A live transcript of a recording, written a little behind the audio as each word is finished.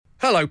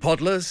Hello,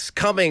 Podlers.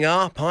 Coming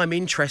up, I'm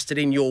interested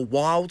in your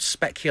wild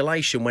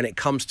speculation when it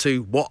comes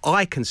to what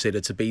I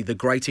consider to be the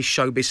greatest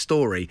showbiz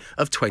story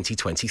of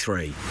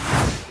 2023.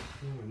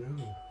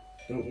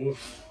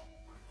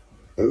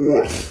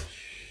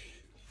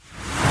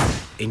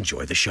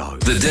 Enjoy the show.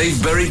 The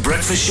Dave Berry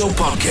Breakfast Show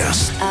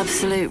Podcast.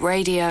 Absolute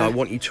Radio. I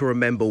want you to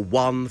remember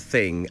one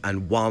thing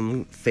and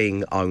one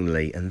thing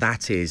only, and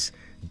that is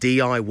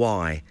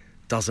DIY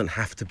doesn't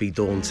have to be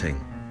daunting.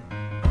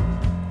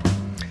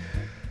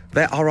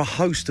 There are a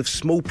host of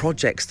small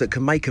projects that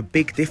can make a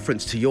big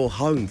difference to your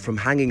home, from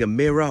hanging a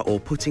mirror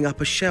or putting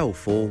up a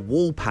shelf or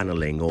wall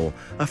panelling or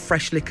a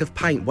fresh lick of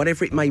paint,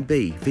 whatever it may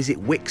be. Visit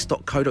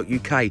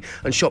wix.co.uk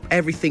and shop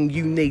everything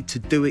you need to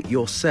do it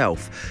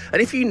yourself. And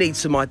if you need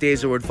some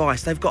ideas or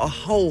advice, they've got a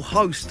whole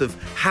host of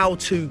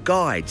how-to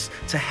guides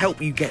to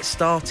help you get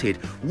started.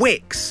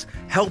 Wix,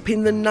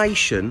 helping the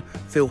nation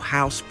feel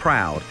house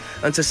proud.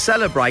 And to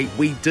celebrate,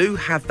 we do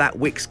have that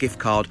Wix gift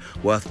card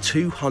worth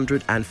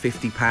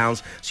 £250,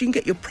 so you can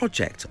get your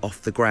project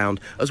off the ground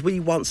as we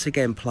once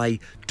again play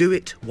Do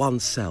It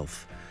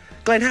Oneself.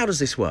 Glenn, how does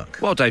this work?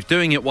 Well, Dave,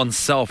 doing it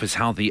oneself is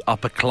how the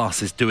upper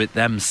classes do it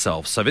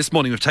themselves. So this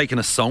morning we've taken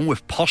a song,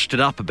 we've poshed it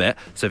up a bit,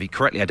 so if you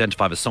correctly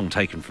identify the song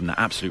taken from the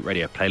Absolute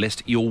Radio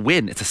playlist, you'll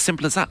win. It's as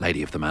simple as that,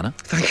 Lady of the Manor.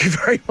 Thank you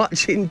very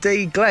much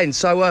indeed, Glenn.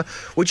 So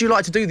would you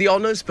like to do the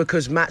honours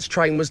because Matt's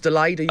train was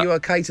delayed? Are you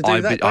OK to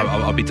do that?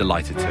 I'll be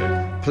delighted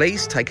to.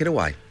 Please, take it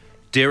away.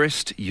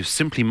 Dearest, you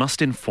simply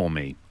must inform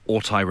me,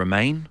 ought I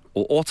remain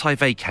or ought I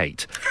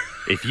vacate?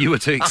 If you were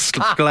to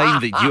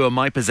exclaim that you are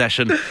my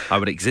possession, I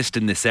would exist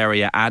in this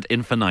area ad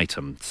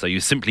infinitum. So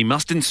you simply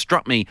must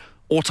instruct me,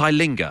 ought I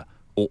linger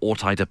or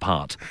ought I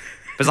depart?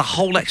 There's a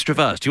whole extra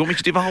verse. Do you want me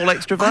to do the whole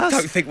extra verse? I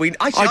don't think we...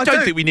 I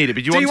don't think we need it,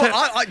 but do you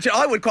want it?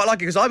 I would quite like it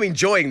because I'm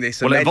enjoying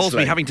this Well, immensely. it involves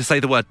me having to say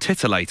the word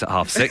titillate at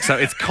 6:30, so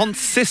it's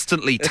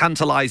consistently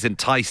tantalise,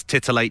 entice,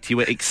 titillate. You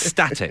were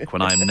ecstatic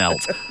when I am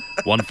knelt.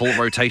 One full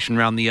rotation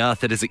round the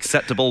earth, it is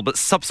acceptable, but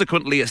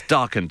subsequently it's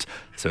darkened.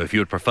 So if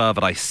you would prefer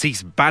that I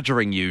cease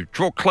badgering you,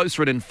 draw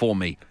closer and inform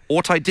me.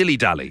 Ought I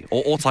dilly-dally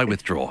or ought I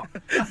withdraw?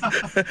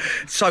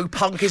 So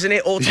punk, isn't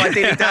it? Ought I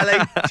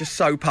dilly-dally? Just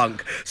so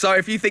punk. So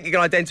if you think you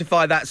can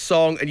identify that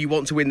song and you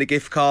want to win the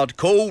gift card,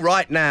 call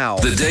right now.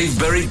 The Dave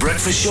Berry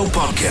Breakfast Show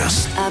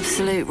Podcast.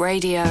 Absolute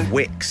Radio.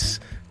 Wix.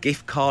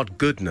 Gift card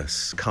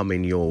goodness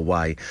coming your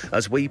way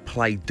as we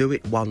play Do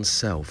It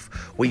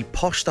Oneself. We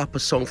poshed up a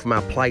song from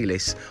our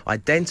playlist,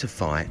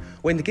 identify it,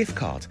 win the gift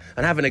card.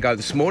 And having a go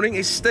this morning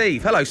is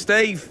Steve. Hello,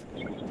 Steve.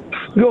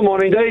 Good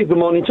morning, Dave. Good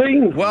morning,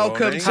 team.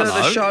 Welcome to the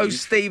Hello. show.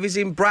 Steve is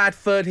in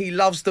Bradford. He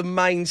loves the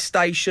main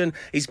station.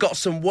 He's got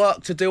some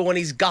work to do on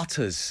his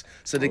gutters.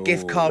 So the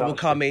gift card will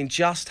come in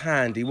just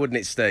handy, wouldn't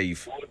it,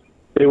 Steve?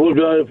 It would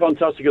be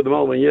fantastic at the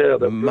moment, yeah.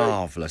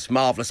 Marvellous,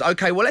 marvellous.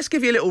 OK, well, let's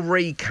give you a little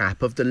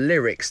recap of the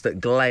lyrics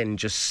that Glenn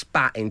just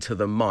spat into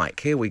the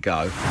mic. Here we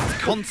go.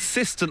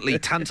 Consistently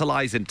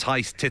tantalise,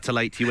 entice,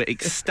 titillate. You were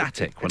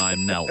ecstatic when I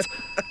am knelt.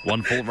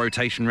 One full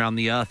rotation round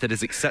the earth, it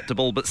is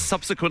acceptable, but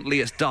subsequently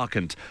it's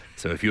darkened.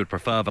 So if you would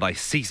prefer that I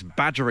cease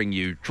badgering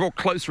you, draw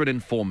closer and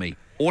inform me.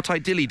 Ought I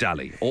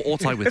dilly-dally or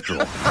ought I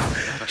withdraw?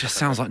 It just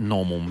sounds like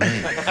normal me.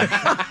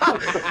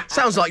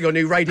 Sounds like your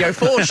new Radio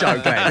 4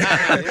 show, Glenn,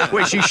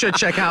 which you should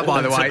check out,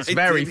 by the way. It's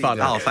very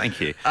funny. Oh,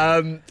 thank you.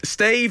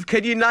 Steve,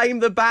 can you name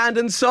the band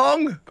and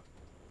song?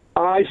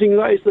 I think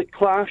that is The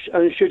Clash,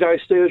 and Should I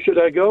Stay or Should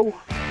I Go?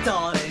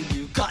 Darling,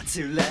 you got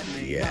to let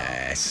me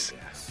Yes.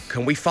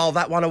 Can we file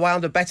that one away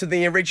under better than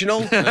the original?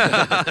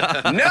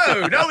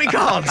 No, we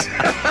can't.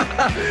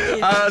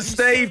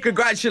 Steve,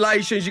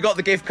 congratulations. You got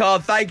the gift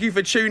card. Thank you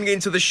for tuning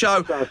into the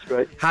show. That's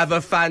great. Have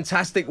a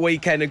fantastic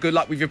weekend and good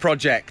luck with your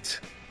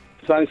project.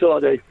 Thanks a lot,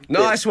 Dave.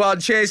 Nice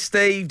one. Cheers,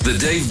 Steve. The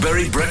Dave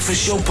Berry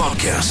Breakfast Show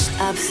Podcast.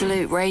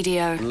 Absolute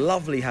Radio.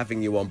 Lovely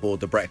having you on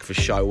board The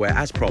Breakfast Show, where,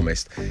 as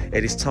promised,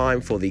 it is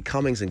time for the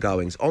comings and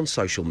goings on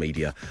social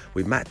media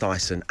with Matt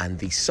Dyson and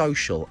the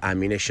social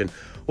ammunition.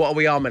 What are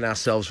we arming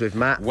ourselves with,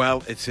 Matt?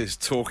 Well, it is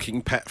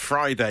Talking Pet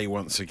Friday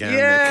once again. Yay!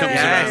 It comes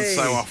around Yes.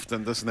 so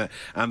often, doesn't it?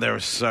 And there are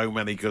so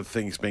many good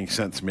things being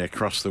sent to me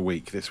across the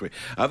week this week.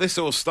 This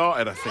all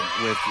started, I think,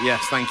 with...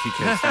 Yes, thank you,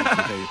 kids. Thank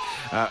you,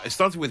 Dave. It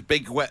started with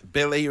Big Wet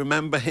Billy.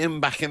 Remember him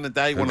back in the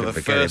day? One of the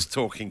forget first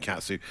talking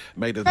cats who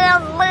made a...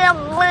 I'm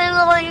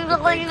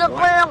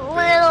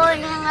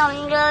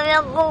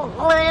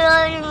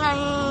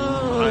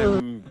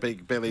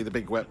Big Billy, the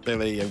Big Wet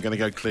Billy. I'm going to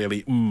go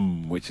clearly,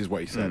 which is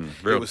what he said.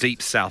 Real It was- deep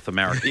South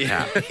American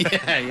cat.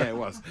 yeah, it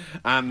was.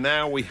 And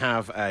now we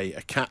have a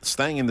cat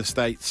staying in the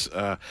States,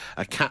 a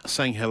cat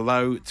saying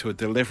hello to a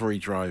delivery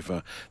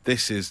driver.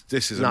 This is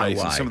No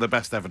amazing. way. Some of the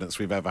best evidence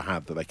we've ever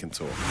had that they can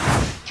talk.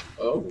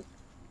 Oh.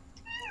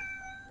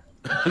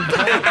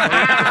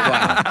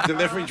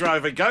 Delivery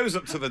driver goes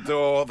up to the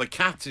door, the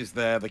cat is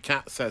there, the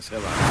cat says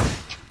hello.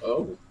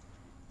 Oh.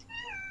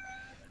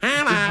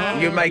 Hello.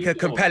 you make a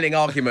compelling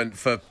argument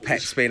for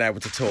pets being able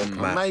to talk,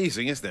 Matt.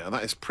 Amazing, isn't it?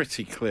 That is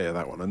pretty clear,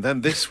 that one. And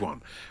then this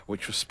one,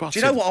 which was spotted...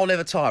 Do you know what I'll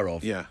never tire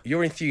of? Yeah.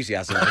 Your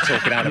enthusiasm for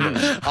talking animals.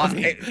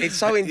 It's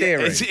so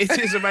endearing. It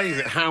is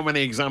amazing how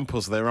many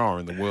examples there are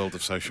in the world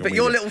of social media. But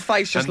your little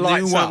face just and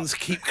lights new up. ones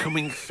keep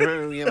coming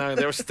through, you know.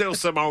 There are still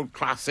some old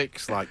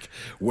classics like,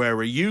 "Where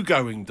are you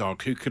going,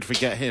 dog?" Who could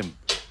forget him?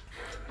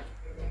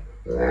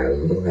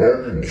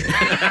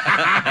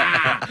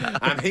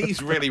 And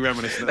he's really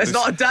reminiscent. There's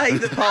not a day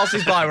that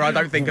passes by where I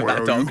don't think of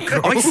that dog.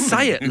 I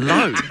say it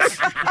loads.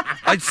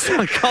 I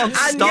can't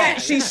stop. And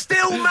yet she's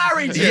still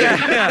married you.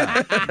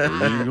 Yeah.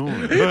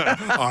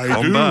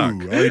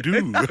 I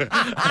do.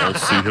 I'll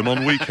see him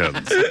on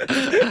weekends.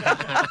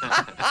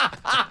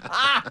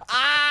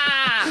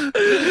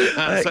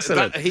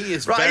 Excellent. He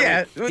is right, very,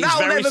 yeah. he's That'll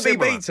very never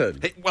similar. be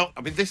beaten. Well,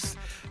 I mean, this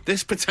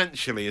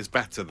potentially is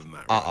better than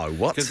that. Uh-oh,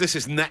 what? Because this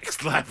is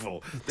next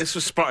level. This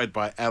was spotted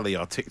by Ellie,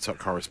 our TikTok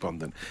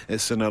correspondent.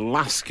 It's an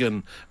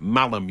Alaskan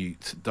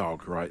Malamute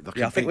dog, right? Like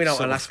Yeah, I think we know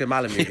what Alaskan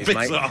Malamute is, big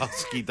mate. sort of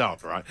husky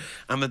dog, right?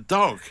 And the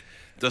dog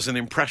does an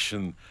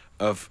impression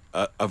of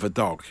a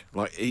dog.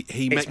 Like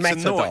he makes a meta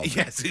noise. dog.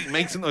 Yes, he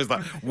makes a noise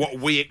like what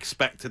we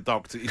expect a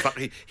dog to. It's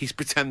like he's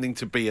pretending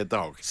to be a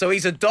dog. So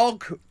he's a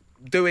dog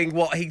doing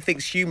what he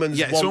thinks humans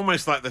Yeah, want. it's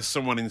almost like there's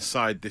someone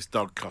inside this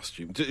dog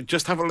costume.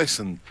 Just have a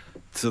listen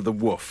to the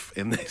woof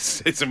in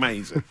this. It's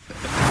amazing.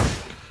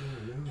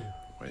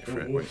 Wait for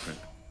it.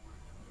 Woof!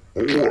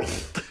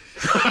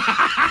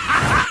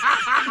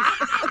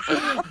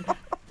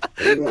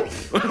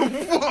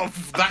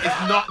 That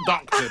is not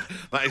doctored.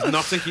 That is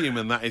not a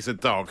human. That is a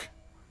dog.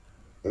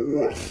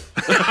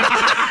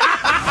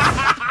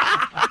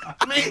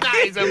 I mean,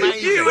 that is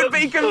amazing. You would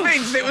be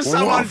convinced it was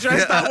someone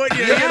dressed up, wouldn't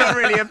you? You're not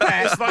really a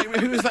pet. It's like,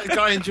 who is that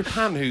guy in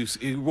Japan who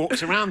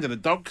walks around in a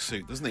dog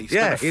suit, doesn't he?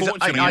 Yeah, he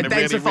he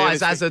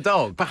identifies as a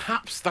dog.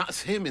 Perhaps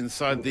that's him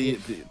inside the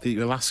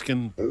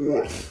Alaskan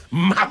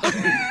Malamute.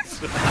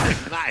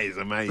 That is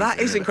amazing. That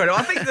is incredible.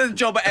 I think the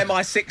job at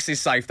MI6 is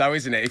safe, though,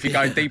 isn't it? If you're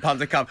going deep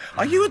undercover.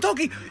 Are you a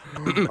doggy?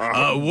 Woof.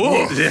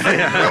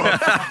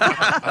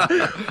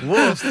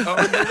 Woof.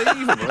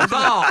 Unbelievable. Isn't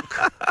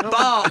Bark.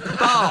 Bark.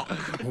 Bark.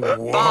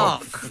 it?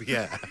 Bark.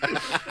 Yeah.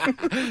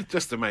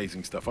 Just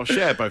amazing stuff. I'll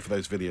share both of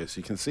those videos so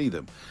you can see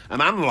them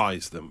and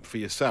analyse them for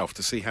yourself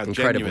to see how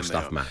Incredible genuine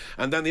stuff, they are. Matt.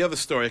 And then the other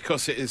story, of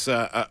course, it is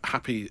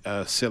Happy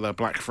Scylla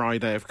Black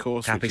Friday, of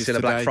course. Happy which is Scylla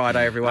Black today.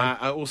 Friday, everyone.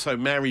 Also,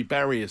 Mary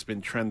Berry has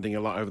been trending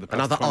a lot over the past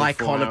Another 24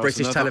 icon of hours. British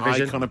Another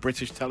television. icon of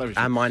British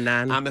television. And my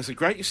nan. And there's a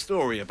great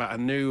story about a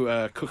new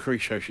cookery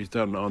show she's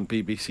done on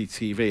BBC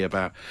TV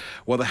about,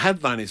 well, the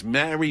headline is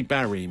Mary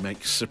Berry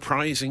makes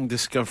surprising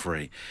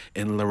discovery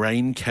in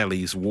Lorraine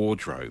Kelly's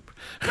wardrobe.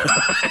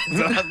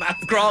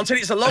 Granted,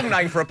 it's a long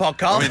name for a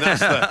podcast. I mean, that's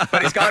the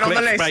but it's going on the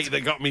clickbait list.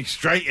 that got me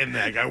straight in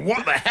there going,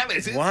 what the hell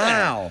is it?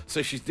 Wow. There?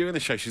 So she's doing the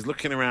show. She's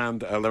looking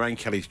around Lorraine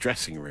Kelly's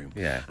dressing room.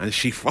 Yeah. And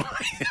she finds...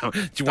 do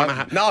you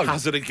want to no.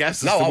 hazard a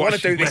guess? No, I want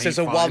to do this as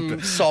a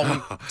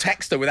one-song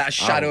texter without a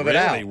shadow of a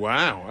doubt. Really?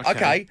 Wow.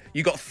 Okay,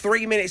 you got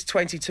 3 minutes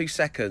 22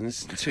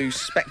 seconds to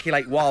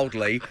speculate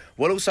wildly.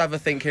 We'll also have a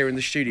think here in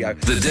the studio.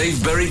 The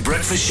Dave Berry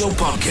Breakfast Show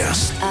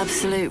Podcast.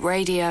 Absolute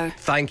Radio.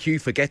 Thank you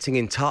for getting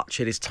in touch.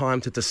 It is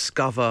time to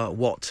discover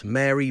what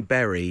Mary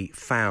Berry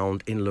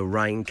found in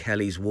Lorraine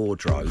Kelly's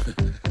wardrobe.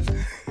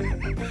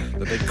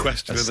 The big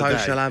question A of the day.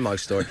 social ammo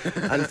story.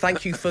 And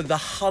thank you for the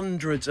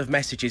hundreds of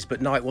messages,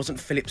 but no, it wasn't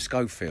Philip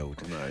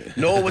Schofield. No.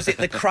 Nor was it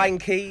the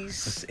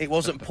Crankies. It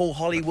wasn't Paul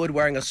Hollywood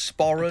wearing a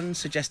sporran,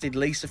 suggested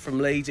Lisa from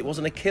Leeds. It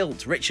wasn't a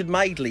kilt. Richard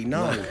Madeley,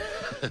 no.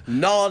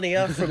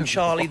 Narnia from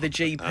Charlie the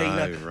GP,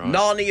 no. right.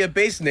 Narnia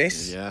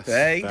Business, Yes,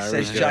 hey, very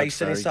says good,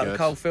 Jason in very Sutton good.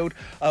 Coldfield.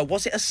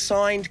 Was it a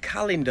signed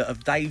calendar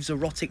of Dave's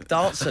erotic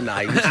dancer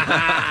names?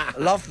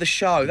 Love the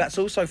show. That's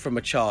also from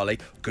a Charlie.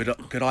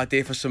 Good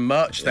idea for some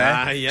merch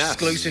there. Yes.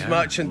 Exclusive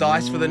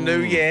merchandise for the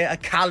new year. A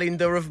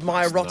calendar of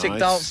my erotic Nice.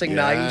 dancing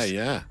names.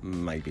 Yeah.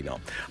 Maybe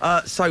not.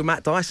 So,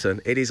 Matt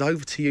Dyson, it is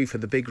over to you for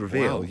the big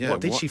reveal. Well, yeah,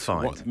 what did she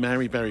find? What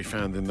Mary Berry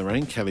found in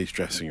Lorraine Kelly's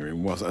dressing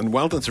room was, and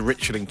well done to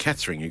Richard in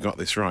Kettering, who got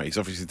this right. He's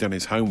obviously done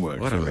his homework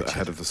Well done, for the Richard.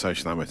 head of the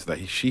social ammo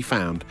today. She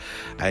found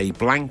a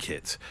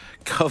blanket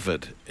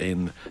covered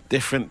in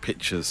different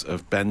pictures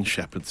of Ben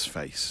Shepherd's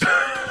face.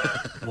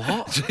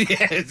 What?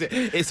 Yeah,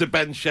 it's a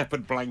Ben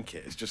Shepherd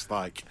blanket. It's just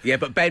like... Yeah,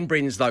 but Ben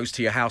brings those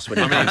to your house when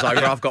he comes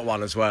over. I've got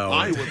one as well.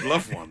 I would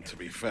love one, to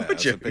be fair.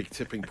 It's you? a big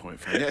tipping point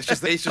for me. Yeah, it's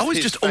just It's his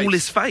just all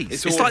his face.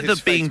 It's all like his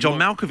the Being face. John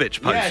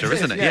Malkovich poster,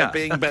 isn't it? Yeah,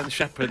 Being Ben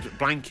Shepherd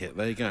blanket.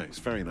 There you go. It's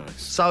very nice.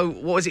 So,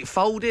 what was it,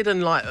 folded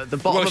and like at the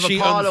bottom Well, of the she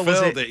pile, or was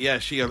unfurled it? it. Yeah,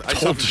 she it's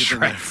Torn obviously to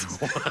been there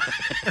for a while.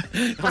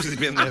 Obviously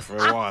been there for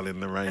a while in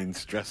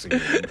Lorraine's dressing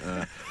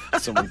room.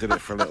 Someone did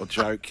it for a little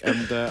joke,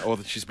 and or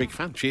that she's a big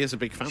fan. She is a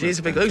big fan. She is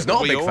a big- fan. who's not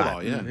a We big all fan?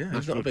 Are, yeah, Yeah, who's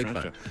National not a big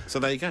treasure. fan? So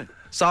there you go.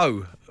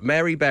 So,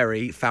 Mary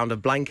Berry found a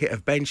blanket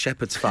of Ben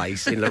Shepherd's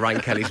face in Lorraine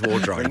Kelly's Ring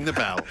wardrobe. the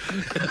bell.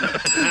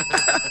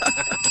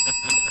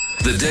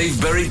 The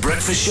Dave Berry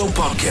Breakfast Show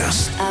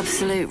Podcast.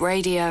 Absolute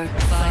Radio.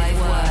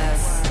 5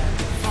 words.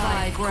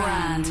 5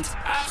 grand.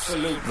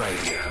 Absolute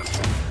Radio.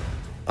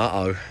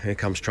 Uh-oh, here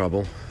comes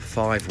trouble.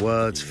 5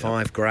 words,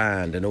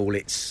 £5,000, and all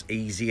its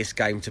easiest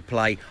game to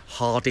play,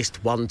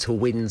 hardest one to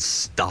win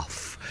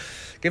stuff.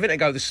 Give it a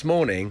go this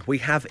morning. We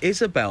have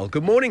Isabel.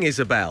 Good morning,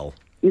 Isabel.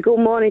 Good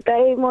morning,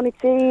 Dave. Morning,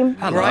 team.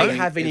 Great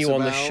having you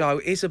on the Isabel. show.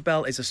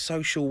 Isabel is a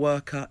social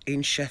worker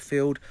in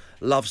Sheffield,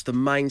 loves the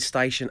main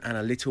station and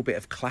a little bit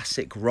of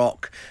classic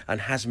rock, and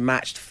has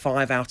matched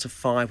 5 out of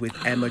 5 with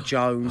Emma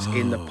Jones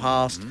in the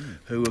past,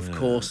 who, of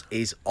course,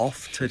 is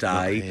off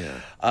today.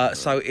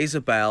 So,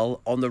 Isabel,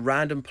 on the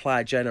random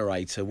player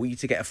generator, were you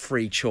to get a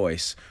free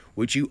choice,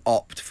 would you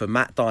opt for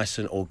Matt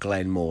Dyson or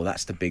Glenn Moore?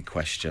 That's the big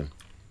question.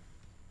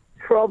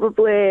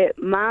 Probably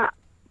Matt,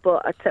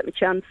 but I'd take my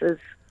chances.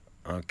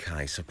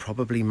 Okay, so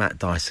probably Matt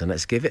Dyson.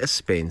 Let's give it a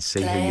spin,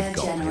 see who you've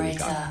got. Here we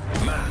go.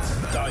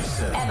 Matt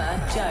Dyson.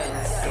 Emma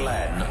Jones.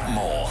 Glenn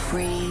Moore.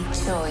 Free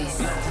choice.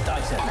 Matt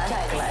Dyson.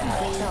 Glenn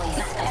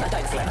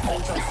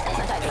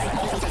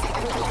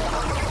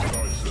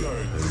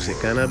Who's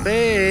it gonna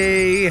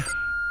be?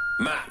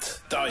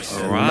 Matt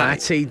Dyson. Right.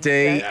 Matty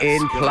D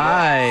in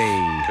play.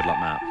 Good luck,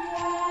 Matt.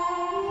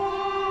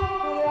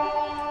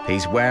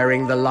 He's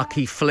wearing the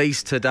lucky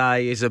fleece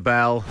today,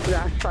 Isabel.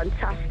 That's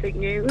fantastic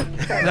news.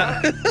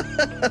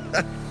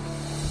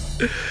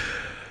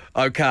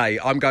 Okay,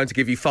 I'm going to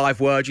give you 5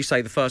 words. You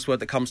say the first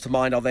word that comes to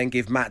mind. I'll then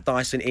give Matt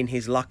Dyson in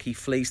his lucky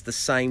fleece the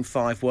same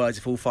 5 words.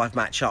 If all 5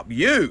 match up,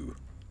 you,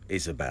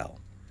 Isabel,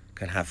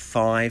 can have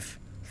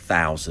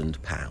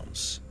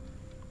 £5,000.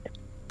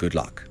 Good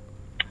luck.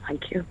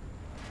 Thank you.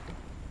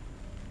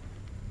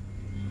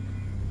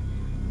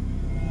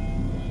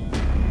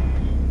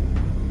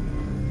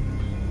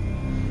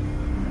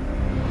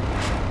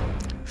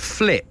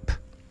 Flip.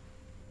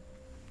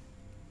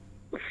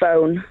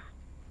 Phone.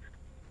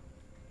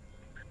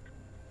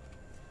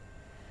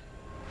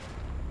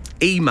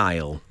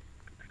 Email.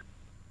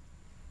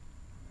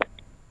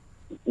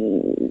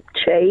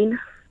 Chain.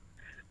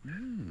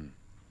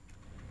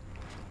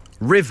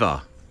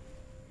 River.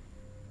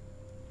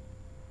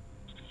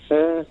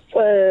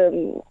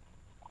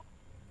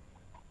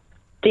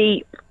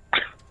 Deep.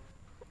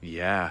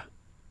 Yeah.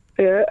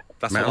 Yeah.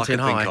 That's Mountain what I can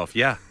high. think of,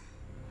 yeah.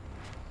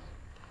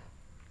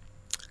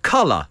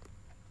 Colour.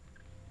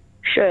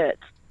 Shirt.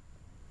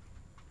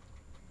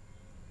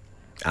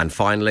 And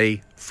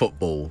finally,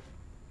 football.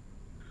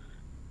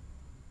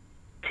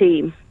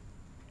 Team.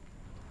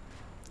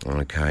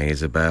 Okay,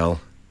 Isabel.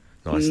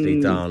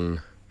 Nicely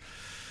done.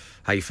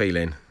 How you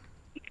feeling?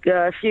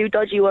 A few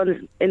dodgy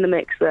ones in the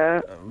mix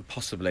there.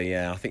 Possibly,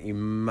 yeah. I think you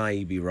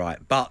may be right.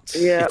 But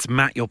Yeah. It's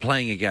Matt you're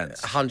playing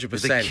against.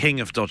 100%. The king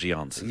of dodgy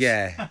answers.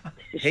 yeah,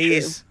 is he true.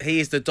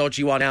 is the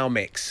dodgy one in our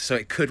mix, so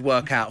it could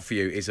work out for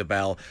you,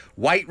 Isabel.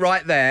 Wait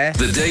right there.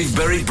 The Dave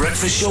Berry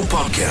Breakfast Show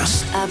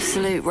podcast.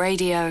 Absolute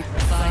Radio.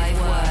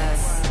 5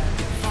 words.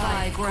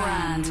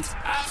 £5,000.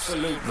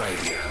 Absolute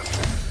Radio.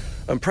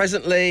 And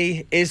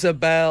presently,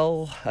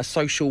 Isabel, a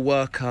social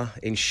worker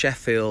in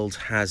Sheffield,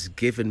 has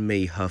given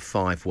me her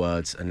 5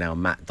 words, and now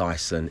Matt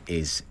Dyson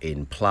is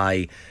in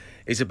play.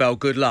 Isabel,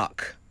 good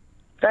luck.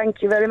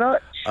 Thank you very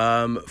much.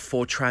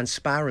 For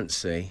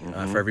transparency,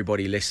 for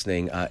everybody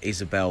listening,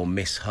 Isabel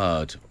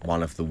misheard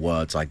one of the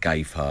words I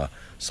gave her.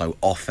 So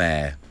off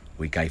air,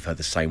 we gave her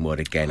the same word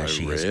again, and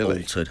she has really?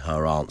 altered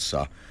her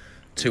answer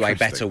to a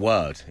better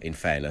word, in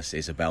fairness,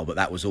 Isabel. But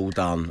that was all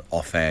done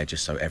off air,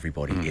 just so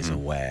everybody is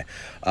aware.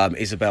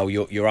 Isabel,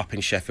 you're up in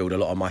Sheffield. A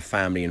lot of my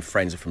family and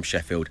friends are from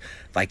Sheffield.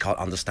 They can't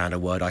understand a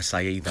word I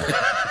say either.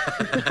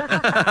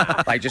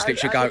 They just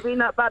literally I've go, been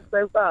that bad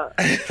so far.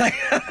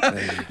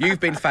 "You've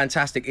been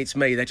fantastic. It's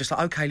me." They're just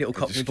like, "Okay, little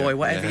Cockney boy,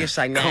 whatever you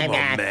say." Nah, Come on,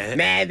 nah, man.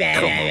 nah, nah,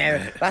 Come nah, on, nah.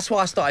 man. That's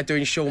why I started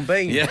doing Sean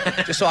Bean,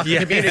 just so I could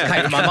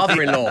communicate with my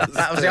mother-in-law.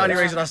 That was the only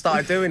reason I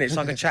started doing it, so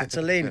I could chat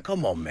to Lynn.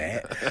 Come on,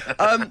 mate.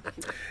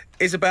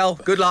 Isabel,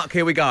 good luck.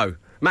 Here we go.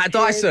 Matt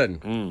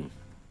Dyson.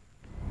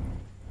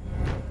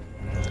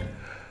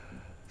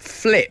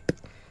 Flip.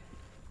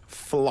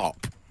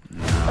 Flop.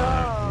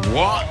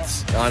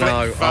 What? I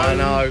know, Flip phone? I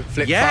know.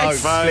 Flip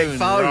Yes, phone. Flip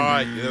phone.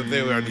 Right,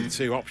 there were only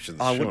 2 options.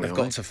 I wouldn't surely, have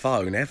got aren't to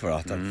phone ever,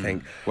 I don't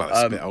think. Well, it's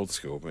a bit old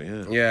school, but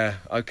yeah. Yeah,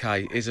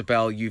 okay.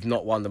 Isabel, you've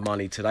not won the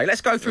money today.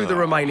 Let's go through the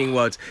remaining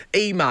words.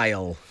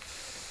 Email.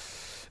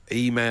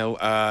 Email,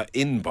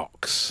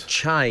 inbox.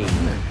 Chain.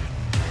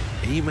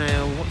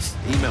 Email, what's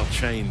email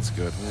chain's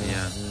good?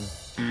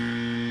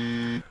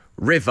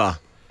 River.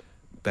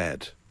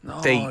 Bed.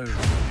 Deep.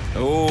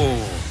 Oh,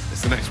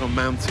 is the next one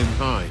mountain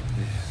high?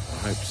 I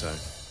hope so.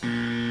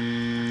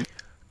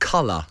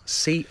 Colour.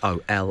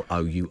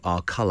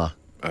 C-O-L-O-U-R. Colour.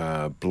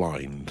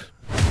 Blind.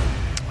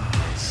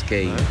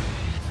 Scheme.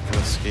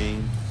 Colour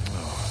scheme.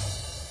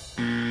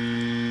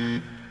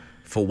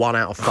 For 1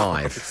 out of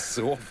 5. It's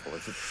awful.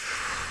 It's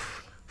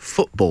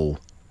Football.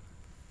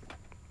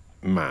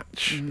 a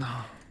match. Team.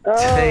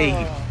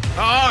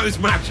 Oh, it's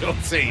match or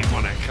team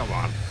on it. Come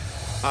on.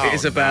 Oh,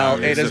 Isabel,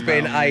 no, it has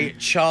Isabel. been a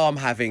charm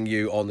having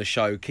you on the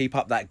show. Keep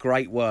up that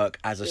great work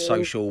as a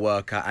social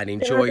worker and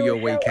enjoy do your a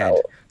shout weekend. out?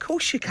 Of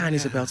course you can,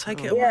 Isabel.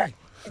 Take it Yeah. away.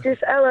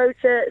 Just hello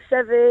to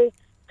Sevy,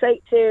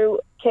 Take Two,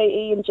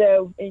 Katie and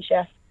Joe in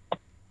Chef.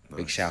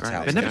 Big shout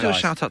out. They to never the do a guys.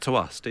 shout out to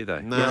us, do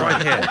they? No. We're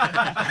right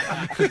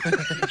here.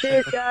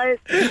 Cheers, guys.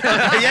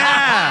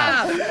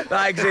 Yeah!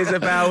 Thanks,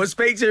 Isabel. We'll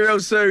speak to you real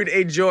soon.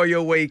 Enjoy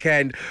your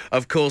weekend.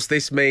 Of course,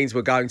 this means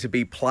we're going to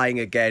be playing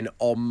again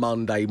on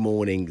Monday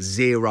morning.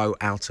 0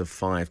 out of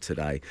 5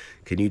 today.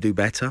 Can you do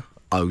better?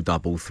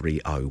 0330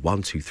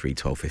 123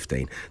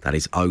 1215. That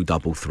is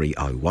 0330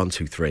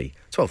 123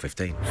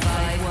 1215.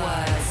 5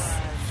 words,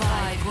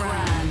 5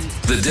 grand.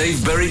 The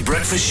Dave Berry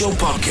Breakfast Show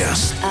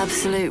Podcast.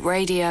 Absolute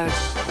Radio.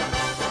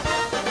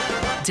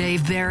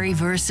 Dave Berry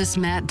versus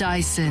Matt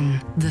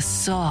Dyson. The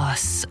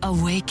sauce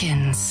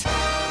awakens.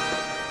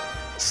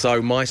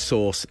 So my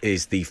sauce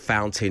is the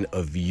Fountain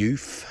of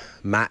Youth.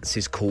 Matt's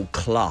is called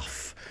Clough.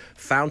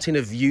 Fountain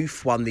of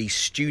Youth won the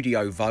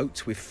studio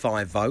vote with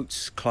 5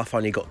 votes. Clough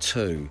only got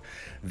 2.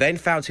 Then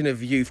Fountain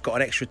of Youth got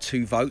an extra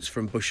 2 votes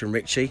from Bush and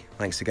Ritchie.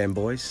 Thanks again,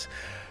 boys.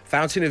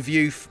 Fountain of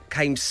Youth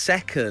came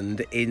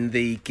second in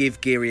the Give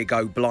Geary a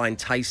Go blind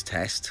taste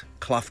test.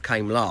 Clough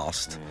came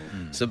last.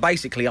 So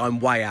basically, I'm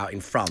way out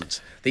in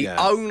front. The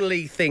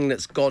only thing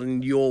that's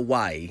gone your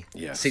way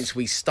since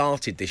we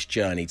started this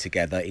journey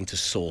together into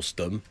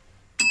saucedom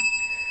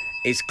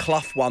is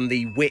Clough won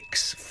the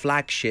Wix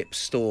flagship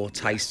store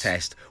taste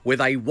test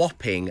with a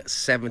whopping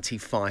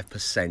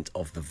 75%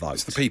 of the vote.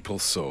 It's the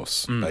people's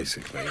sauce,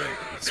 basically. Yeah.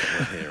 That's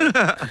what we're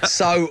hearing.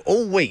 So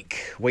all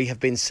week we have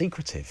been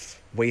secretive.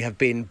 We have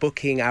been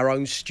booking our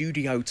own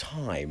studio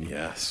time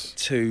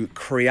to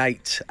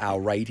create our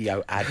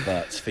radio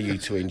adverts for you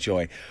to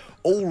enjoy.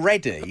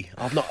 Already,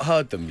 I've not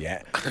heard them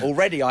yet.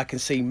 Already I can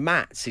see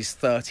Matt's is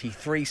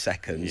 33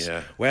 seconds,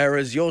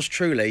 whereas yours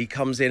truly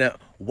comes in at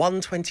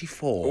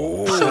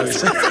 124.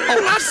 That's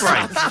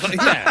right.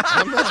 Yeah,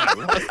 I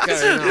know. What's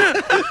going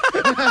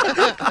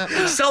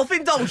on?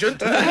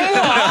 Self-indulgent.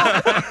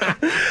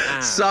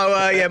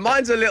 So,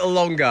 mine's a little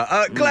longer.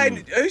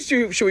 Glenn, who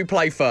should we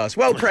play first?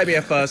 World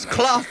Premiere first,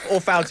 Clough or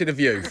Fountain of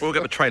Youth? We'll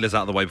get the trailers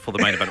out of the way before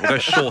the main event. We'll go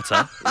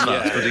shorter first.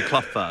 We'll do Clough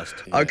first.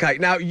 Okay,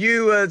 now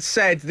you had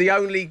said the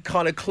only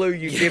kind of clue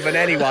you'd given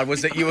anyone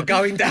was that you were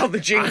going down the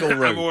jingle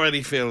route. I'm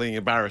already feeling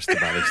embarrassed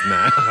about this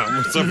now.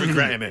 I'm so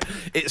regretting it.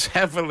 It's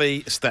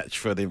heavily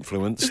Stetchford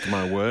influenced,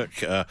 my work.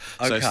 So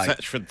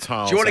Stetchford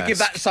tiles. Do you want to give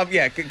that some?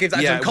 Yeah, give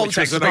that some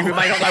context. So people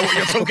may not know what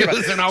you're talking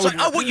about. So,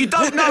 what you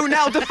don't know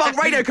now?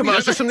 Defunct radio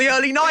commercials from the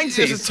early '90s.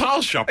 There's a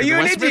tile shop. Are you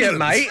an idiot,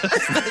 mate?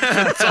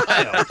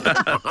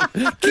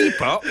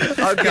 Keep up.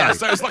 Okay. Yeah,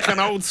 so it's like an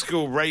old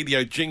school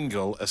radio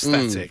jingle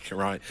aesthetic,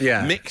 right?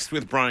 Yeah. Mixed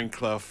with Brian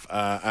Clough,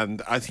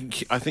 and I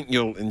think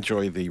you'll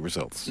enjoy the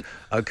results.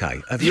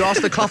 Okay. Have you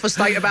asked the Clough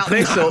estate about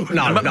this? Or?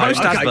 No. Most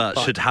okay,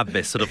 adverts should have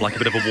this sort of like a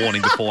bit of a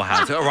warning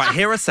beforehand. All right,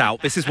 hear us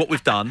out. This is what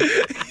we've done.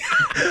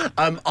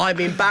 I'm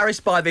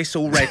embarrassed by this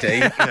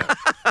already.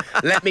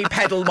 Let me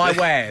peddle my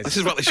wares. This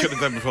is what they should have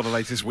done before the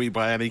latest We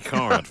Buy Any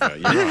Car advert.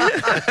 You know?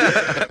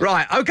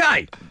 Right,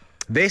 okay.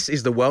 This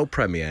is the world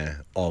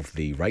premiere of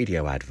the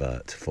radio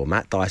advert for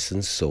Matt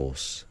Dyson's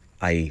sauce,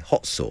 a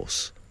hot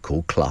sauce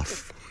called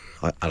Clough.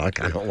 And I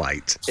cannot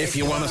wait. If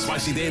you want a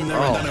spicy dinner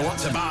and don't know what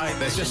to buy,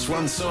 there's just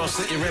one sauce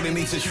that you really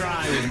need to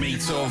try with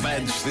meat or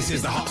veg. This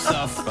is the hot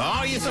stuff.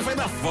 Are you tough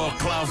enough for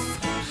Clough?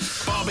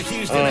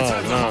 Barbecue's dinner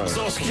time, the hot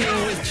sauce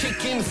king with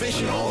chicken, fish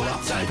and all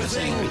that type of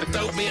thing.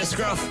 Don't be a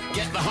scruff,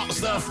 get the hot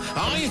stuff.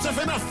 Are you tough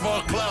enough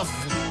for Clough?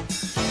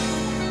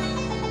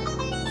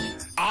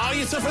 Are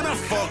you tough enough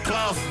for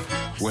Clough?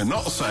 We're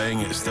not saying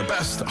it's the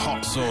best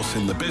hot sauce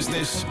in the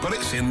business, but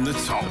it's in the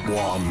top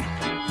one.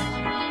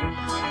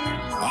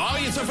 Are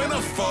you tough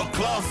enough for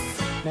Clough?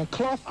 Now,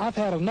 Clough, I've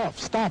had enough.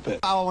 Stop it.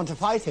 I want to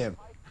fight him.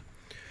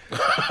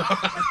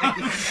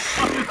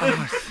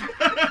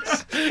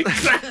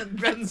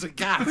 Ben's a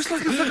gas. It's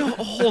like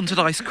a haunted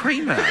ice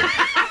cream man.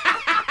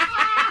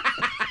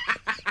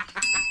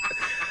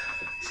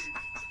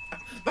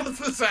 That's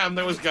the sound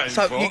I was going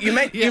So for. you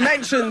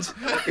mentioned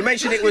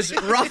it was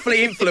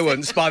roughly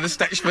influenced by the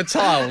Stetchford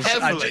tiles.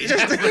 Heavily.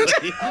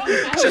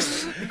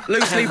 Just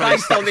loosely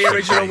based on the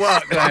original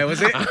work there,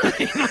 was it?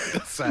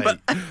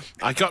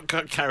 I got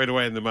carried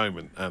away in the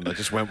moment and I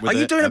just went with Are it.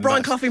 you doing a and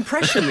Brian that's- Clough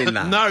impression in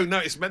that? No,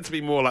 it's meant to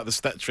be more like the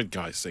Stetchford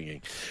guy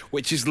singing,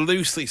 which is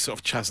loosely sort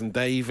of Chas and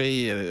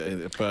Davy,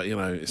 but, you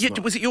know, it's not...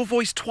 Was it your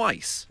voice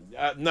twice?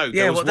 No,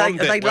 Yeah, there was well, one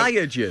they bit where-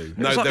 layered you.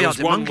 No, It was like there the was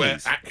Arctic one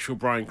Monkeys. where actual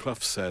Brian Clough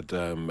said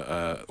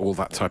all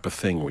that type of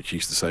thing, which he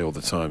used to say all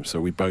the time.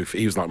 So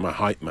he was like my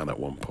hype man at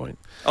one point.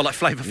 Oh, like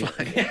Flavor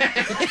Flav.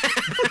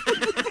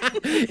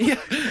 Yeah,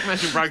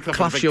 imagine Brian Clough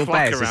Clough's with a big your clock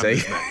bears, around is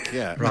his he? neck.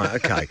 Yeah,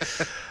 Right, okay.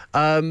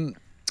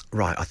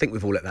 Right, I think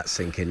we've all let that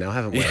sink in now,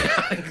 haven't we?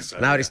 I think so,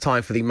 Now it is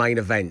time for the main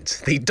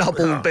event, the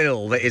double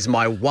bill that is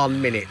my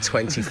 1 minute,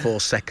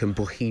 24-second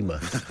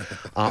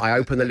behemoth. I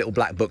opened the little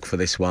black book for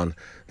this one.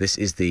 This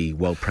is the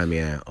world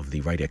premiere of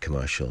the radio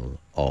commercial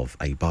of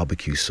a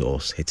barbecue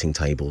sauce hitting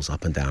tables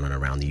up and down and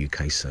around the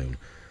UK soon.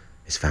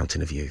 It's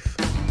Fountain of Youth.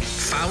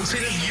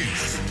 Fountain of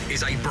Youth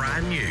is a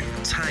brand new,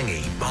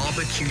 tangy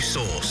barbecue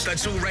sauce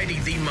that's already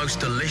the most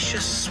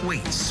delicious,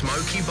 sweet,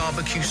 smoky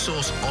barbecue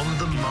sauce on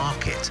the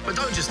market. But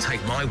don't just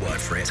take my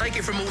word for it. Take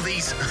it from all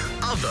these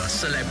other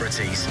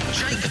celebrities.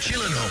 Jake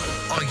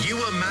Gyllenhaal, are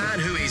you a man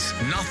who is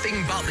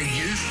nothing but the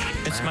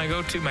youth? It's my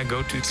go-to.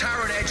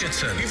 Taron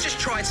Egerton, you've just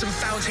tried some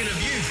Fountain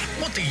of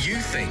Youth. What do you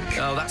think?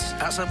 Oh, that's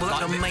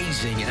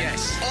amazing.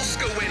 Yes.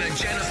 Oscar winner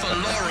Jennifer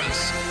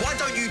Lawrence. Why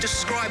don't you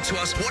describe to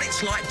us what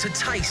it's like to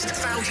taste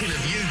Fountain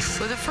of Youth?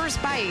 With the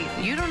first bite,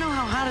 you don't know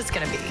how hot it's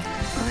going to be.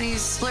 And then you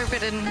slurp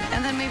it and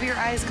then maybe your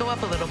eyes go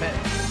up a little bit.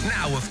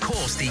 Now, of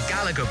course, the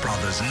Gallagher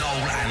brothers,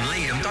 Noel and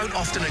Liam, don't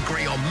often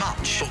agree on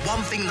much. But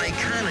one thing they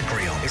can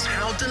agree on is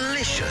how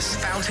delicious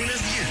Fountain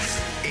of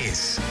Youth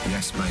is.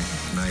 Yes, mate.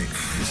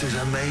 This is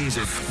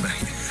amazing,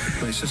 mate.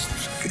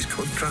 It's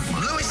good drama.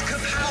 Lewis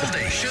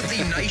Capaldi, should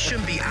the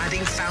nation be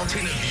adding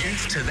Fountain of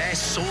Youth to their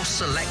sauce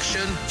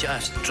selection?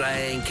 Just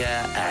drink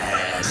it.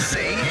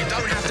 See, you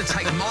don't have to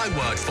take my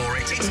word for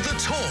it. It's the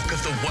talk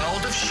of the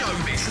world of show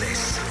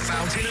business.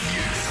 Fountain of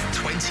Youth,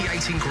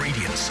 28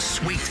 ingredients,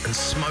 sweet and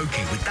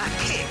smoky with that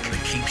kick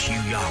that keeps you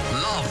young.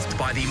 Loved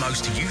by the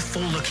most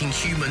youthful-looking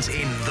humans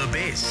in the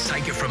biz.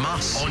 Take it from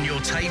us. On your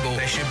table,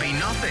 there should be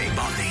nothing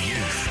but the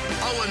youth.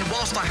 Oh, and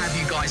whilst I have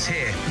you guys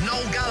here,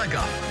 Noel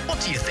Gallagher, what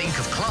do you think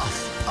of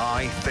Clough?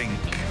 I think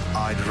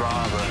I'd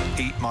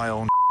rather eat my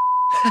own.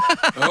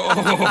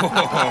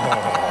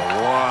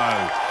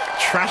 Wow.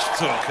 Trash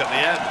talk at the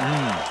end.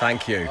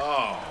 Thank you.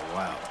 Oh,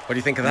 wow. What do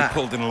you think of that? You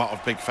pulled in a lot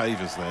of big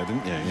favours there,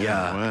 didn't you?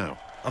 Yeah. Wow.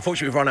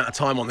 Unfortunately, we've run out of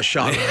time on the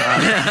show.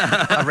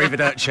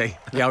 Arrivederci.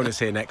 The owner's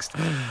here next.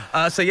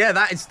 So, yeah,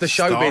 that is the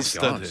showbiz.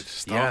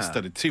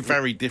 Star-studded. Two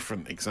very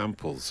different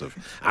examples of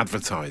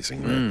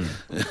advertising.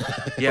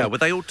 Yeah, were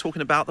they all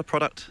talking about the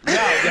product?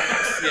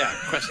 Yeah,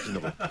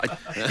 questionable.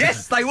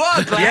 Yes, they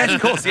were, Glenn. Yeah,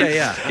 of course,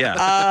 yeah.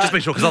 Just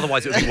make sure, because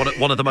otherwise it would be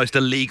one of the most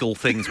illegal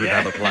things we've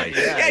ever played.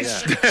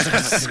 Ethically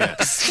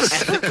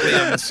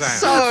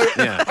unsound.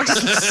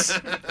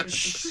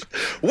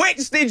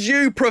 Which did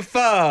you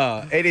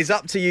prefer? It is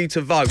up to you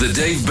to vote. The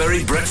Dave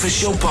Berry Breakfast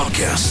Show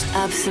Podcast.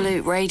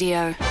 Absolute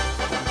Radio.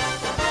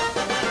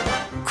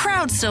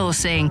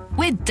 Crowdsourcing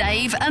with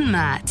Dave and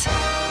Matt.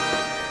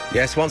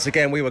 Yes, once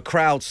again, we were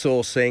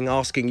crowdsourcing,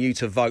 asking you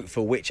to vote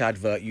for which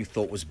advert you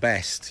thought was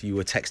best. You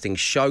were texting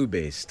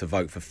Showbiz to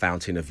vote for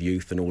Fountain of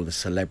Youth and all the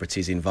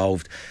celebrities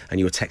involved, and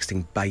you were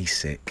texting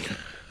Basic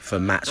for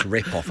Matt's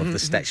rip-off of the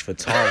Stetchford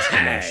Tiles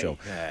commercial.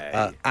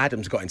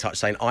 Adam's got in touch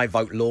saying, I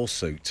vote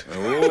lawsuit.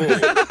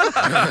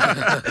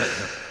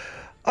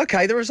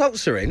 OK, the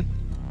results are in.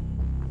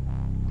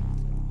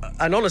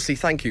 And honestly,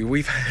 thank you.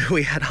 We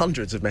had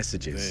hundreds of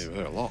messages. Yeah,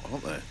 there are a lot,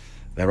 aren't there?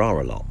 There are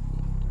a lot.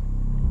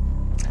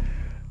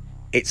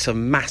 It's a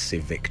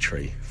massive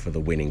victory for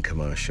the winning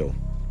commercial,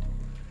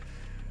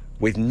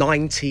 with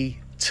 92%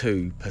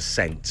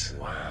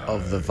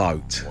 of the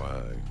vote.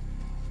 Wow.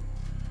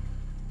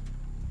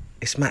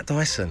 It's Matt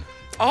Dyson.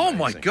 Oh,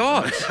 my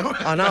God.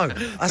 I know.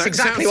 That's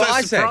exactly what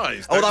I said.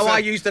 Although I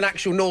used an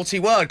actual naughty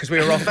word because we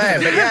were off air,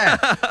 but yeah.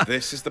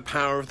 This is the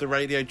power of the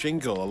radio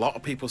jingle. A lot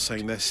of people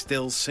saying they're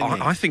still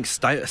singing. I think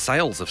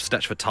sales of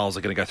Stetchford Tiles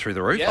are going to go through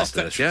the roof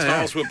after this. Stetchford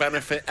Tiles will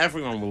benefit.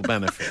 Everyone will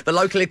benefit. The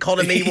local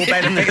economy will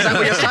benefit. Is that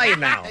what you're saying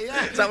now?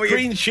 Is that what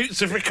Green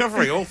shoots of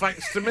recovery, all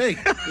thanks to me.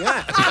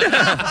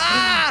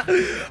 Yeah.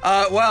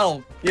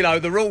 Well, you know,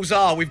 the rules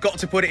are we've got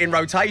to put it in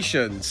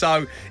rotation.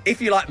 So if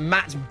you like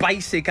Matt's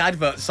basic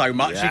advert so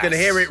much, you're going to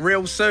hear it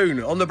real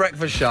soon on The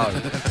Breakfast Show.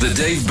 The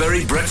Dave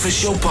Berry Breakfast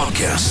Show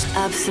Podcast.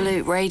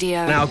 Absolute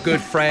Radio. Now,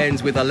 good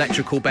friends with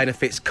electrical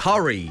benefits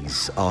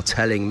Currys are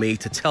telling me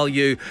to tell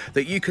you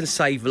that you can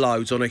save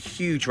loads on a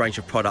huge range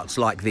of products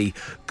like the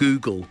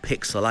Google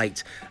Pixel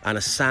 8 and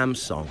a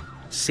Samsung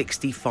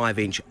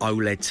 65-inch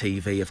OLED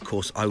TV. Of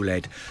course,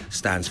 OLED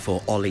stands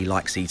for Ollie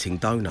Likes Eating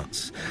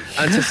Donuts.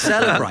 And to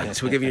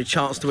celebrate, we're giving you a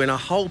chance to win a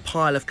whole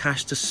pile of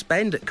cash to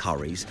spend at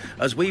Currys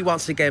as we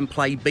once again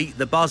play Beat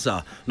the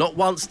Buzzer. Not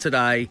once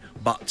today,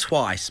 but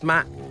twice.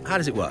 Matt, how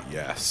does it work?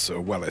 Yes,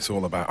 well, it's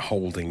all about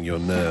holding your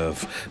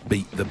nerve.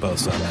 Beat the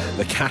buzzer.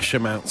 The cash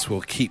amounts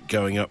will keep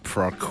going up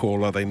for our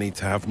caller. They need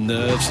to have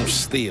nerves of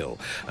steel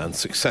and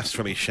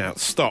successfully shout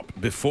stop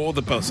before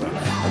the buzzer,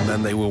 and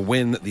then they will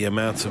win the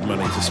amount of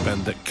money to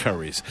spend at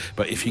Currys.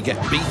 But if you get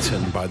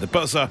beaten by the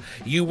buzzer,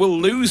 you will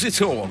lose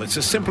it all. It's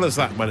as simple as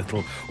that, my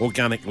little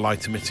organic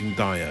light-emitting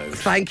diode.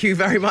 Thank you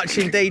very much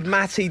indeed,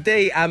 Matty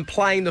D. And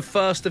playing the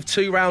first of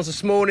 2 rounds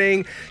this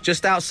morning,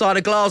 just outside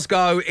of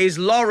Glasgow, is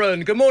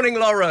Lauren. Good morning,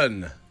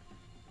 Lauren.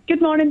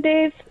 Good morning,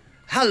 Dave.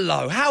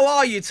 Hello, how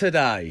are you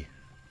today?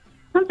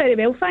 I'm very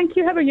well, thank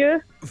you. How are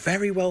you?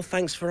 Very well,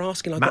 thanks for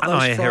asking. Matt and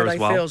I are here as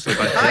well.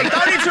 Hey,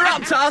 don't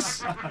interrupt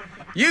us.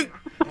 You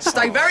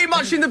stay very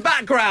much in the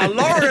background.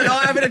 Lauren and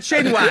I having a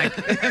chin wag.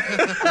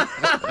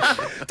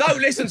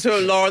 Don't listen to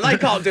them, Lauren. They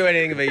can't do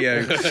anything for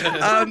you.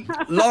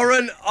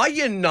 Lauren, are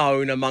you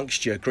known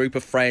amongst your group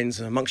of friends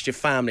and amongst your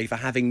family for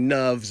having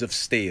nerves of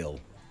steel?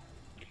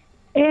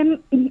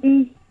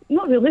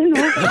 Not really,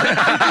 no. Fair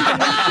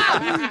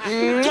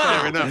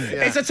enough,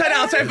 yeah. It's a 10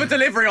 out of 10 for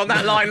delivery on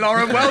that line,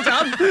 Lauren. Well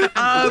done.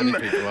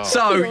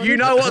 So, you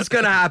know what's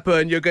going to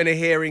happen. You're going to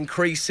hear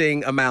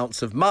increasing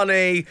amounts of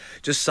money.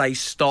 Just say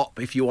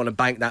stop if you want to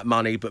bank that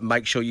money, but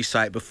make sure you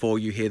say it before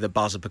you hear the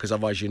buzzer, because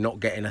otherwise you're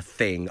not getting a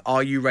thing.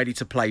 Are you ready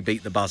to play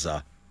Beat the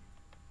Buzzer?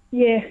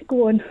 Yeah,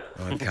 go on.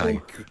 Okay.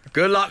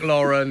 Good luck,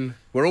 Lauren.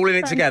 We're all in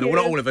it together. Well,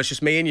 not all of us,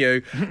 just me and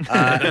you.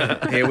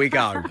 Here we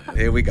go.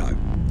 Here we go.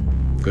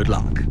 Good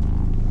luck.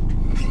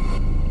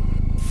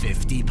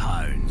 £50.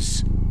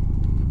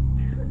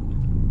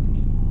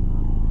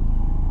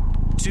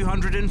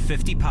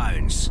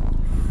 £250.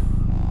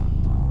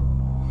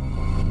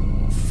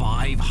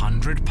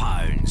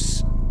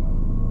 £500.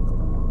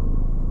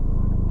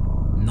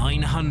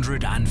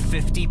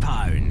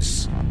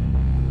 £950.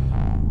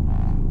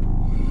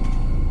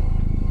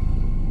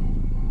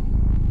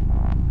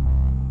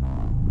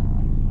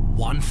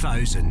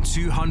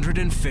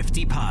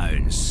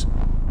 £1,250.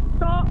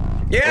 Stop.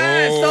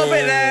 Yeah, stop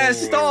it there.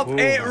 Stop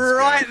it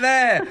right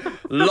there.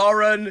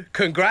 Lauren,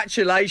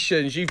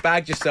 congratulations. You've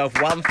bagged yourself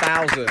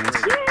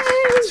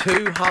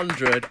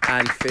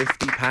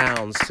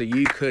 £1,250. So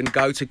you can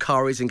go to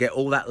Curry's and get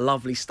all that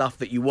lovely stuff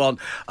that you want.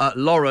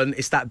 Lauren,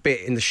 it's that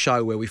bit in the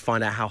show where we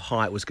find out how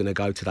high it was going to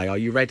go today. Are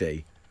you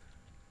ready?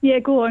 Yeah,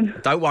 go on.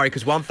 Don't worry,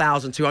 because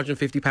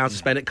 £1,250 to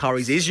spend at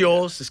Curry's is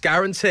yours. It's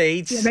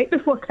guaranteed. Yeah, right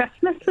before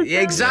Christmas.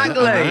 Yeah,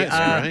 exactly.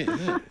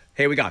 Right.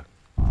 Here we go.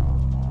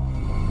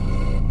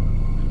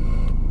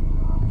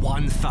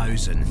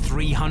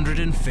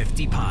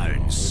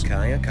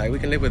 £1,350. Okay, we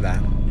can live with that.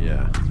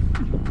 Yeah.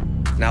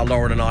 Now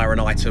Lauren and I are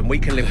an item. We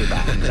can live with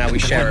that. Now we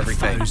share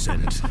everything.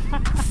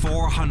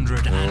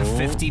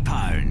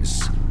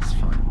 £1,450. It's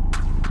fine.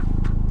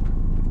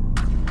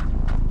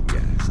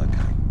 Yeah, it's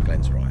okay.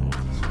 Glenn's right.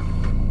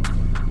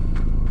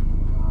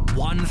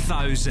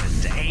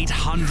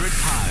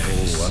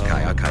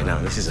 £1,800. Okay.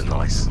 No, this isn't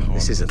nice.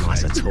 This isn't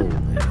nice at all.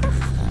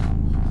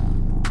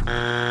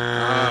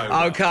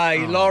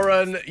 Okay,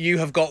 Lauren, you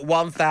have got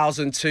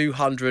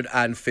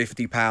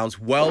 £1,250.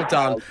 Well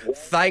done.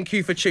 Thank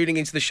you for tuning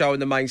into the show in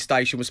the main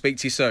station. We'll speak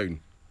to you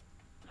soon.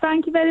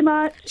 Thank you very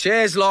much.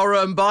 Cheers,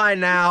 Lauren. Bye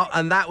now.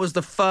 And that was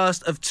the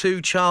first of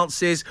 2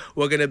 chances.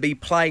 We're going to be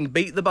playing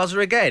Beat the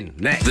Buzzer again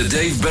next. The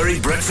Dave Berry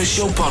Breakfast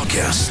Show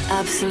Podcast.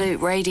 Absolute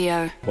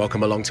Radio.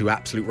 Welcome along to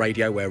Absolute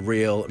Radio, where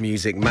real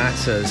music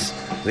matters.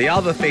 The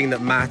other thing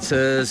that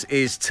matters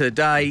is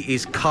today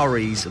is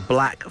Curry's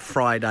Black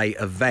Friday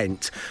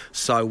event.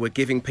 So we're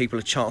giving people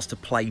a chance to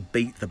play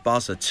Beat the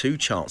Buzzer. 2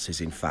 chances,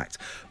 in fact.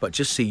 But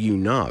just so you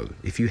know,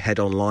 if you head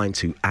online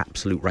to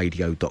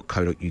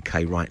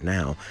absoluteradio.co.uk right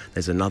now,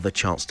 there's another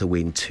chance to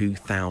win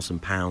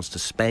 £2,000 to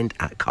spend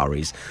at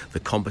Curry's. The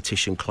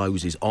competition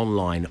closes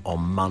online on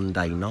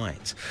Monday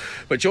night.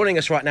 But joining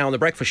us right now on The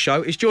Breakfast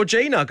Show is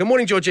Georgina. Good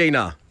morning,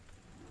 Georgina.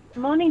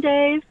 Morning,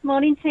 Dave.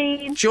 Morning,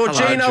 team.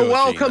 Georgina,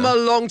 welcome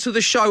along to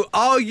the show.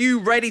 Are you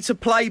ready to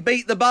play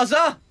Beat the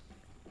Buzzer?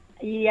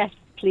 Yes,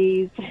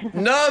 please.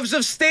 Nerves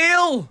of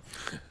steel?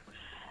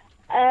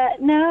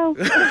 No.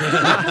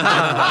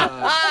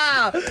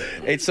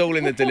 It's all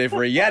in the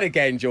delivery yet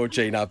again,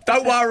 Georgina.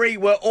 Don't worry,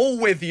 we're all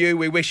with you.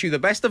 We wish you the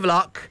best of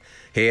luck.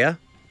 Here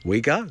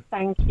we go.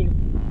 Thank you.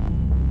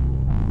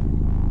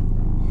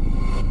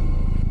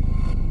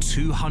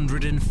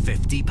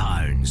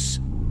 £250.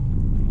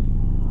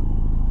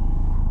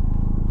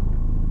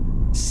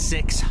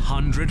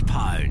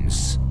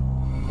 £600.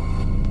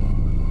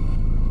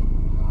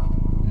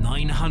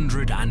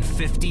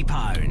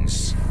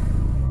 £950.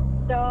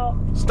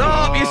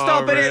 Stop! You're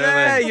stopping it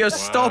there. You're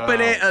stopping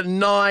it at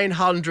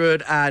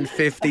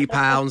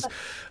 £950.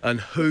 And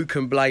who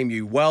can blame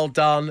you? Well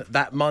done.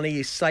 That money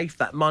is safe.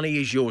 That money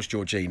is yours,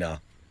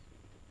 Georgina.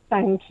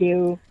 Thank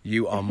you.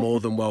 You are more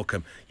than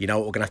welcome. You know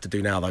what we're going to have to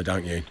do now, though,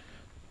 don't you?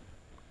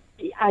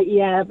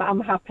 Yeah, but I'm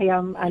happy.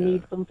 I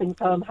need something,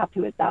 so I'm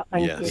happy with that.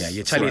 Thank you. Yeah,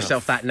 you're telling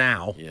yourself that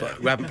now,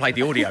 but we haven't played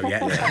the audio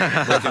yet.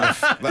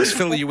 Let's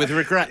fill you with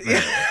regret.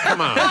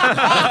 Come on.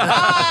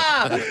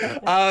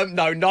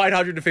 No,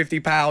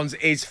 £950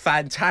 is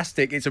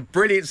fantastic. It's a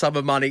brilliant sum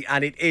of money,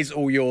 and it is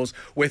all yours.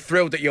 We're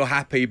thrilled that you're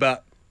happy,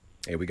 but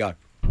here we go.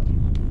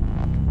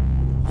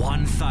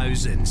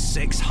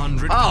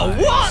 £1,600. Oh,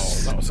 what?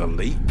 Oh, that was a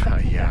leap.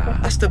 Yeah.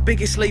 That's the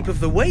biggest leap of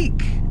the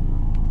week.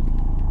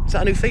 Is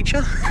that a new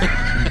feature?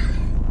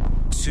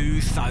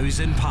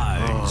 £2,000.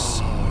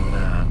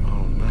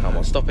 Oh, no. Come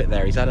on, stop it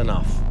there. He's had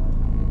enough.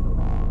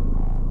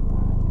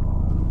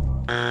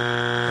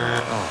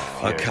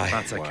 Okay.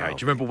 That's okay. Do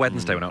you remember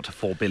Wednesday went out to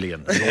 4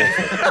 billion?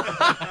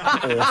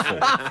 Awful. Awful.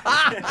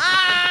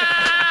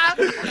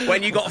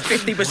 when you got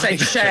 50%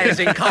 shares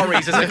in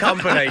Currys as a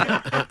company.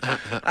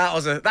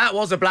 That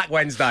was a Black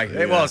Wednesday.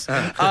 It was.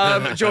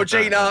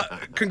 Georgina,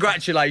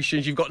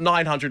 congratulations. You've got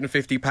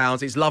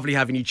 £950. It's lovely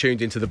having you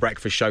tuned into The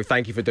Breakfast Show.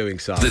 Thank you for doing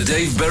so. The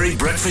Dave Berry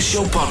Breakfast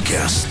Show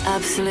Podcast.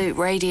 Absolute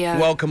Radio.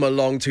 Welcome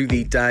along to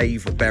the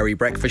Dave Berry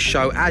Breakfast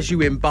Show. As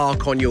you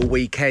embark on your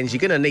weekends, you're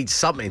going to need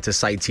something to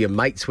say to your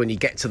mates when you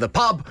get to the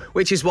pub,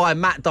 which is why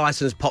Matt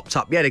Dyson's popped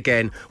up yet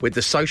again with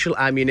the social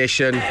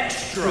ammunition.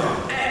 Extra.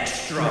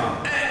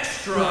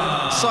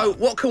 So,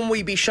 what can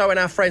we be showing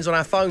our friends on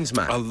our phones,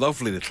 Matt? A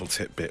lovely little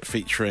tidbit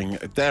featuring,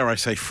 dare I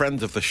say,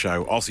 friend of the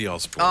show, Ozzy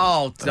Osbourne.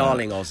 Oh,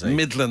 darling Ozzy.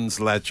 Midlands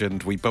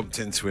legend. We bumped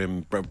into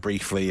him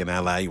briefly in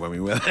LA when we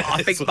were there.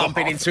 I think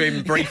bumping into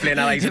him briefly in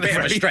LA is a bit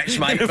of a stretch,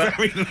 mate. But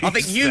I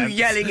think you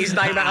yelling his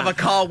name out of a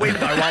car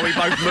window while we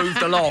both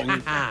moved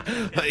along.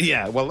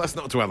 Yeah, well, let's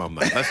not dwell on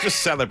that. Let's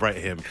just celebrate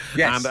him.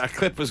 Yes. And a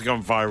clip has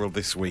gone viral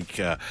this week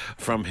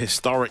from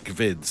Historic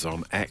Vids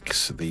on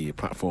X, the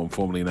platform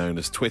formerly known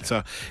as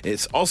Twitter.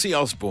 It's Ozzy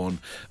Osbourne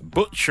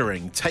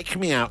butchering Take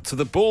Me Out to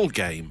the Ball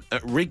game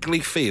at Wrigley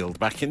Field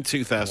back in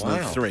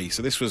 2003. Wow.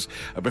 So this was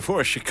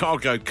before a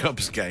Chicago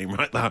Cubs game,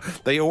 right now.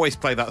 They always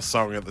play that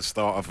song at the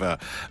start of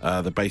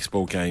the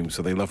baseball game,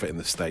 so they love it in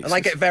the States. And they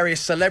get various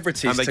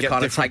celebrities to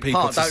kind of take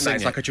part, don't they?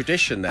 It's like a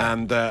tradition there.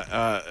 And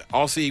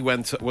Ozzy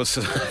was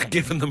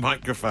given the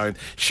microphone.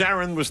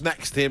 Sharon was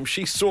next to him.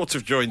 She sort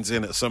of joins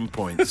in at some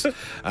points.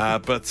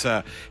 But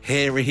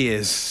here he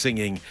is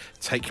singing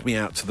Take Me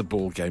Out to the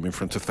Ball game in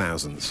front of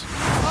thousands.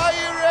 Are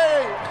you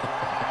ready?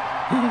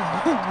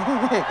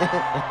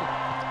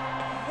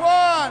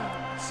 1,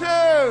 2,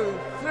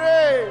 3,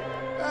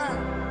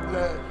 and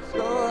let's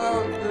go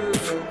out to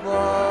the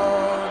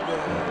ball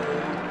game.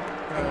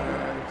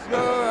 Let's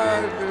go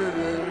out to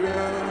the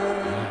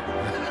room.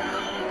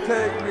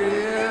 Take me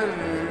in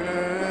the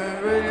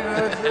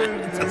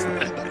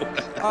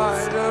I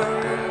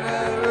don't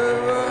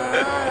remember what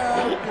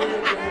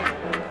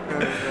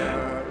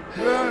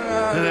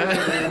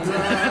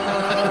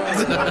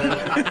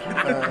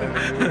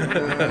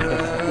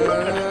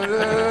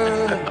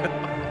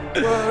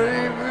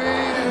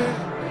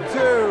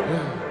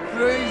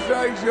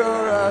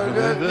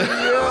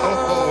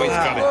Oh, he's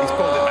got it. He's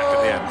pulled it back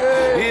at the end.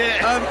 Yeah.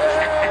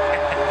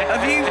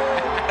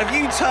 Have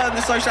you turned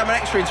the social ammo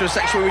extra into a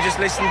section where we just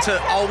listen to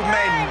old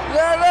men?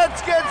 Yeah,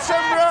 let's get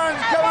some runs.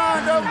 Come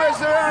on, don't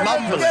mess around.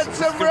 Mumble. Let's get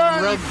some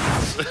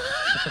runs.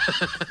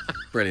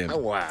 Brilliant. Oh,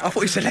 wow. I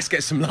thought you said, let's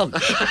get some lunch.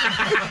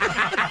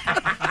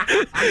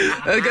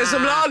 Let's get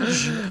some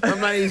lunch.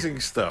 Amazing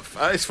stuff.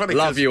 It's funny.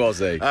 Love you,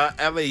 Ozzy.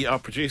 Ellie, our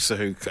producer,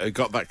 who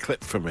got that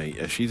clip for me,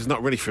 she's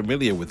not really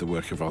familiar with the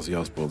work of Ozzy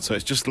Osbourne, so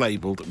it's just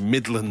labelled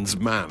Midlands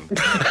Man.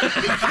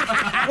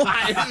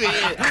 What is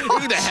it?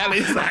 Who the hell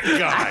is that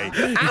guy?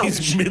 Ouch.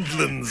 He's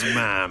Midlands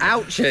Man.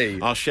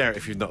 Ouchie. I'll share it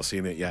if you've not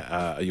seen it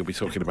yet. You'll be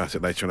talking about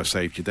it later on. I've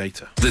saved your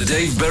data. The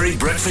Dave Berry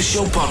Breakfast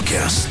Show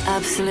Podcast.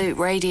 Absolute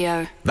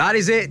Radio. That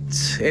is it.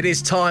 It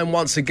is time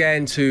once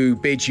again to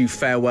bid you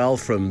farewell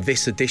from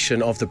this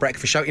edition of The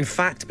Breakfast Show. In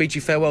fact, bid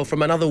you farewell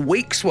from another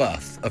week's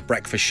worth of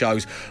breakfast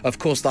shows. Of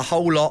course, the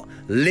whole lot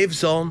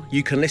lives on.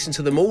 You can listen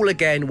to them all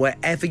again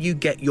wherever you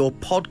get your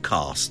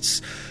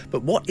podcasts.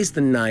 But what is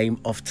the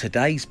name of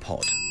today's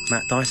pod,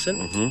 Matt Dyson?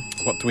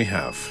 Mm-hmm. What do we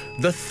have?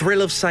 The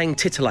thrill of saying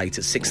titillate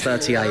at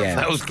 6:30am.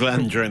 That was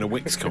Glenn during a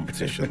Wix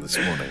competition this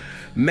morning.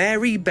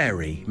 Mary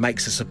Berry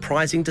makes a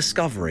surprising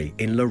discovery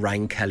in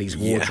Lorraine Kelly's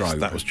wardrobe. Yes,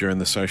 that was during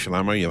the social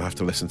ammo. You'll have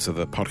to listen to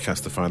the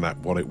podcast to find out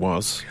what it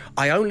was.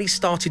 I only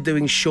started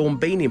doing Sean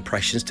Bean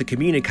impressions to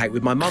communicate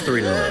with my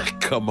mother-in-law.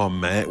 Come on,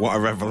 mate. What a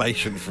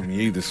revelation from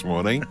you this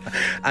morning.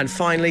 And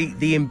finally,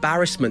 the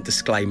embarrassment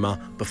disclaimer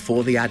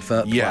before the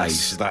advert plays.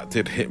 Yes, that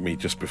did hit me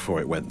just before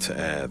it went to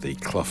air, the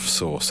Clough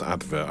Sauce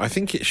advert. I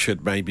think it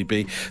should maybe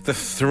be the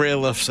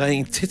thrill of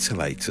saying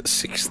titillate at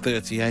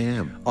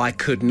 6:30am. I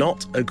could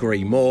not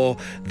agree more.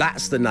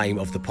 That's the name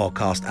of the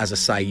podcast. As I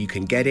say, you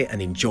can get it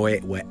and enjoy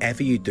it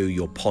wherever you do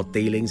your pod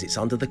dealings. It's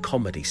under the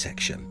comedy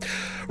section.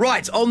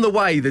 Right, on the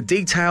way, the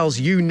details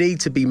you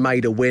need to be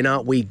made a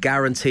winner. We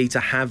guarantee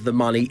to have the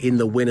money in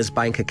the winner's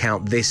bank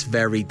account this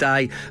very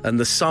day. And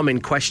the sum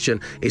in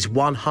question is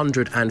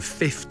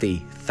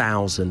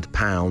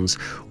 £150,000.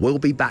 We'll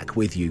be back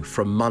with you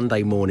from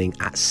Monday morning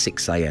at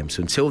 6am.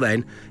 So until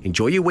then,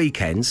 enjoy your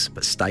weekends,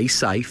 but stay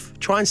safe.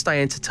 Try and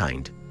stay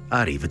entertained.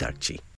 Arrivederci.